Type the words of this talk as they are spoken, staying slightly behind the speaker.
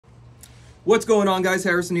What's going on, guys?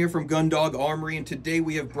 Harrison here from Gundog Armory, and today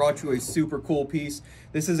we have brought you a super cool piece.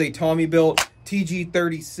 This is a Tommybuilt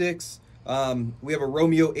TG36. We have a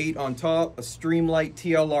Romeo 8 on top, a Streamlight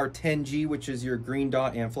TLR 10G, which is your green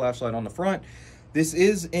dot and flashlight on the front. This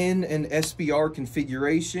is in an SBR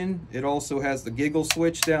configuration. It also has the giggle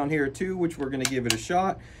switch down here too, which we're going to give it a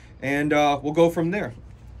shot, and we'll go from there.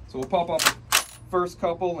 So we'll pop off the first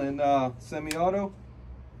couple in semi-auto.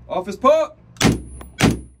 Office pop!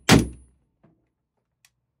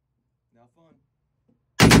 Now fun.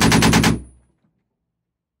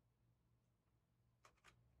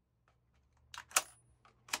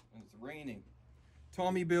 And it's raining.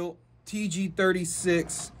 Tommybuilt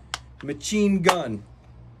TG36 machine gun.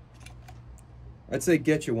 I'd say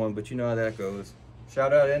get you one, but you know how that goes.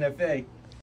 Shout out NFA.